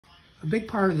a big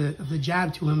part of the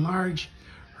job to enlarge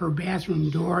her bathroom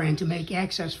door and to make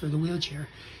access for the wheelchair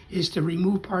is to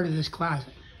remove part of this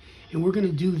closet. And we're going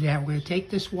to do that. We're going to take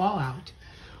this wall out.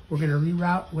 We're going to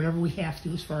reroute whatever we have to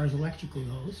as far as electrical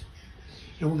goes.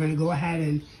 And we're going to go ahead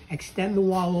and extend the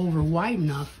wall over wide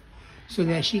enough so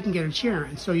that she can get her chair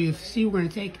in. So you see we're going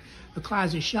to take the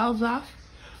closet shelves off,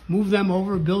 move them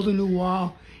over, build a new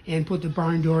wall, and put the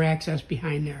barn door access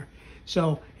behind there.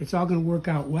 So it's all going to work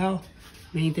out well.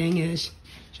 Main thing is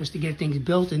just to get things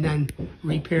built and then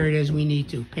repair it as we need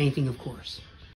to. Painting, of course.